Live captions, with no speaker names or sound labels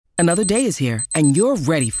Another day is here, and you're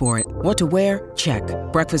ready for it. What to wear? Check.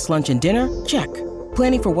 Breakfast, lunch, and dinner? Check.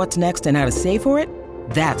 Planning for what's next and how to save for it?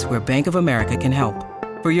 That's where Bank of America can help.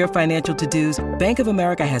 For your financial to-dos, Bank of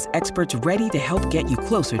America has experts ready to help get you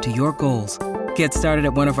closer to your goals. Get started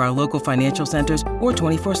at one of our local financial centers or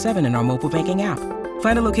 24/7 in our mobile banking app.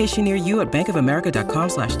 Find a location near you at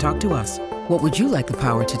bankofamerica.com/talktous. What would you like the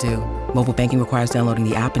power to do? Mobile banking requires downloading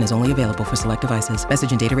the app and is only available for select devices.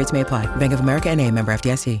 Message and data rates may apply. Bank of America N.A., member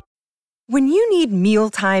FDIC. When you need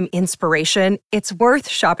mealtime inspiration, it's worth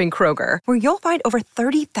shopping Kroger, where you'll find over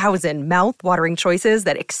 30,000 mouth-watering choices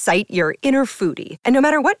that excite your inner foodie. And no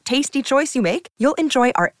matter what tasty choice you make, you'll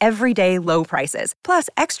enjoy our everyday low prices, plus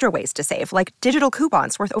extra ways to save, like digital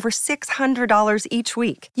coupons worth over $600 each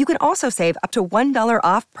week. You can also save up to $1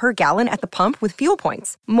 off per gallon at the pump with fuel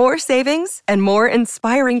points. More savings and more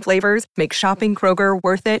inspiring flavors make shopping Kroger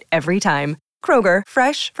worth it every time. Kroger,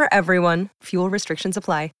 fresh for everyone. Fuel restrictions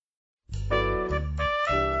apply.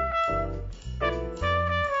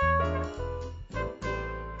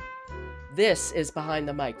 This is Behind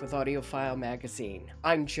the Mic with AudioFile Magazine.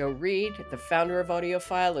 I'm Joe Reed. The founder of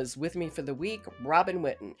AudioFile is with me for the week, Robin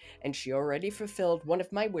Whitten, and she already fulfilled one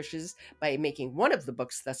of my wishes by making one of the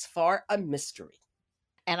books thus far a mystery.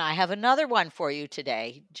 And I have another one for you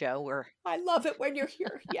today, Joe. I love it when you're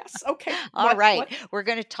here. Yes. Okay. All right. We're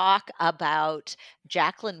going to talk about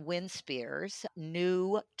Jacqueline Winspear's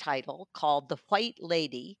new title called The White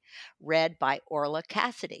Lady, read by Orlagh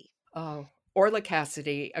Cassidy. Oh, Orlagh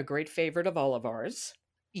Cassidy, a great favorite of all of ours.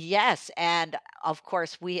 Yes, and of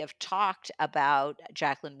course, we have talked about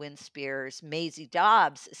Jacqueline Winspear's Maisie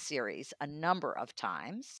Dobbs series a number of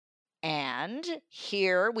times. And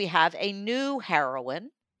here we have a new heroine,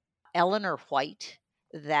 Eleanor White,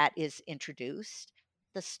 that is introduced.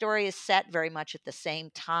 The story is set very much at the same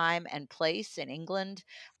time and place in England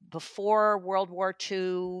before World War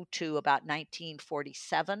II to about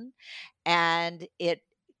 1947. And it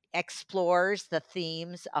explores the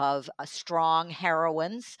themes of strong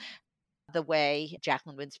heroines, the way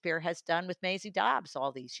Jacqueline Winspear has done with Maisie Dobbs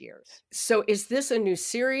all these years. So is this a new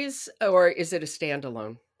series or is it a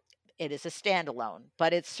standalone? It is a standalone,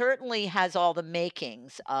 but it certainly has all the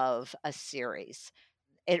makings of a series.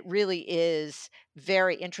 It really is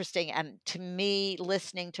very interesting. And to me,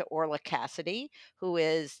 listening to Orlagh Cassidy, who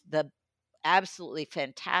is the absolutely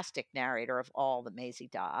fantastic narrator of all the Maisie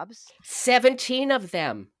Dobbs. 17 of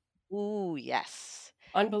them. Ooh, yes.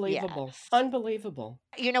 Unbelievable. Yes. Unbelievable.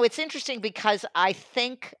 You know, it's interesting because I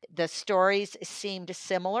think the stories seemed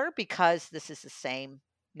similar because this is the same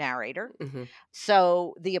narrator. Mm-hmm.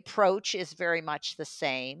 So the approach is very much the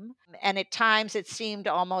same. And at times it seemed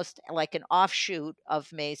almost like an offshoot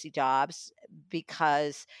of Maisie Dobbs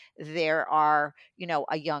because there are,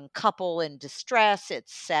 a young couple in distress.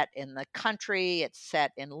 It's set in the country. It's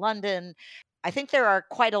set in London. I think there are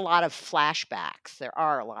quite a lot of flashbacks. There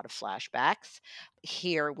are a lot of flashbacks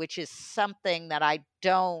here, which is something that I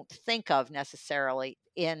don't think of necessarily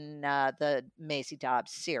in the Maisie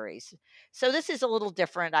Dobbs series. So this is a little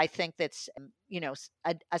different. I think that's,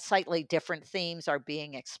 a slightly different themes are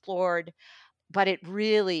being explored, but it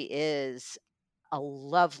really is a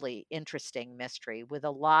lovely, interesting mystery with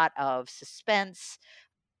a lot of suspense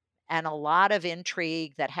and a lot of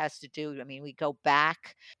intrigue that has to do, we go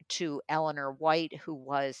back to Eleanor White, who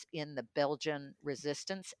was in the Belgian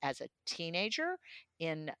resistance as a teenager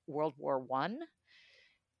in World War I,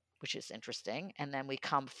 which is interesting. And then we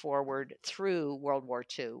come forward through World War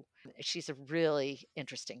II. She's a really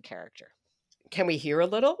interesting character. Can we hear a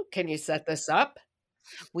little? Can you set this up?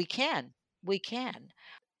 We can.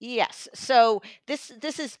 Yes. So this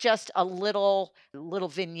is just a little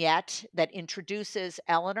vignette that introduces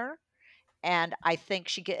Eleanor, and I think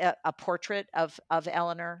she get a portrait of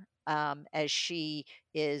Eleanor as she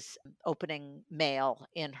is opening mail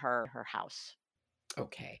in her house.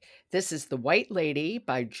 Okay. This is The White Lady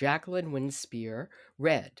by Jacqueline Winspear,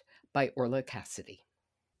 read by Orlagh Cassidy.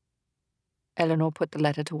 Eleanor put the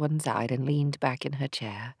letter to one side and leaned back in her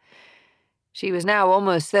chair. She was now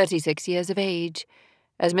almost 36 years of age.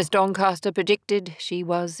 As Miss Doncaster predicted, she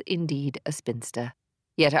was indeed a spinster.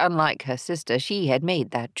 Yet, unlike her sister, she had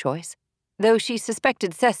made that choice, though she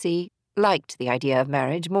suspected Ceci liked the idea of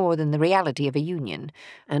marriage more than the reality of a union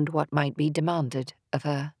and what might be demanded of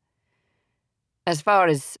her. As far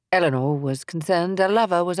as Eleanor was concerned, a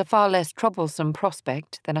lover was a far less troublesome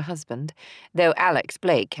prospect than a husband, though Alex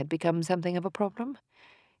Blake had become something of a problem.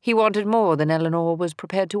 He wanted more than Eleanor was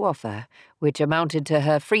prepared to offer, which amounted to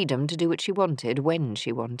her freedom to do what she wanted when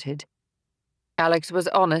she wanted. Alex was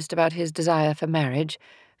honest about his desire for marriage,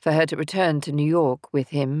 for her to return to New York with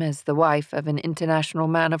him as the wife of an international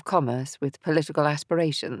man of commerce with political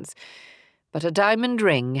aspirations. But a diamond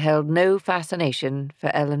ring held no fascination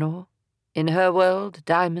for Eleanor. In her world,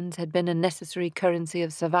 diamonds had been a necessary currency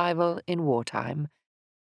of survival in wartime.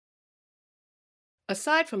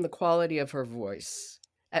 Aside from the quality of her voice,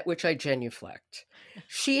 at which I genuflect,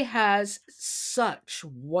 she has such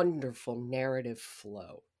wonderful narrative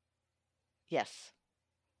flow. Yes.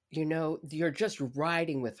 You know, you're just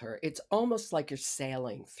riding with her. It's almost like you're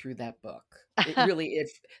sailing through that book. It really,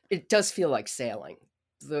 it does feel like sailing.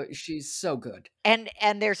 She's so good. And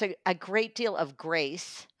there's a great deal of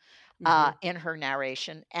grace Mhm. in her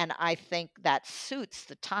narration, and I think that suits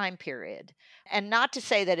the time period. And not to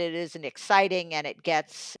say that it isn't exciting and it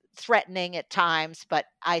gets threatening at times, but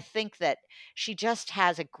I think that she just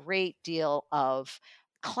has a great deal of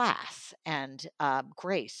class and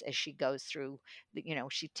grace as she goes through.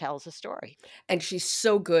 She tells a story. And she's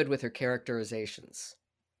so good with her characterizations.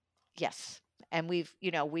 Yes. And we've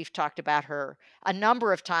talked about her a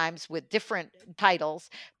number of times with different titles.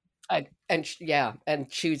 Yeah, and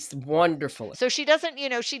she's wonderful. So she doesn't,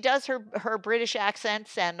 she does her British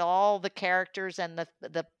accents and all the characters and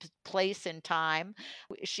the place and time.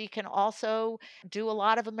 She can also do a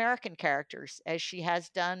lot of American characters, as she has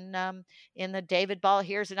done in the David Ball.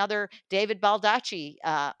 Here's another David Baldacci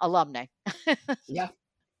alumni. Yeah.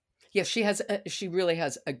 Yeah, she really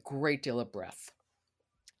has a great deal of breath.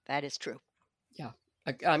 That is true. Yeah.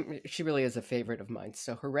 She really is a favorite of mine.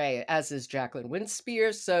 So hooray, as is Jacqueline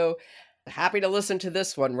Winspear. So happy to listen to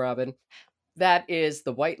this one, Robin. That is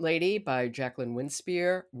The White Lady by Jacqueline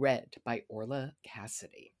Winspear, read by Orlagh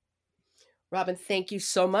Cassidy. Robin, thank you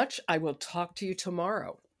so much. I will talk to you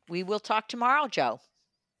tomorrow. We will talk tomorrow, Joe.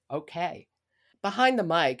 Okay. Behind the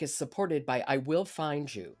Mic is supported by I Will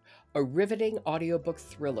Find You, a riveting audiobook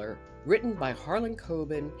thriller written by Harlan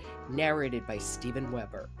Coben, narrated by Stephen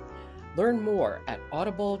Weber. Learn more at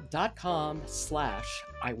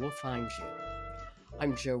audible.com/I Will Find You.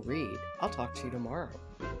 I'm Joe Reed. I'll talk to you tomorrow.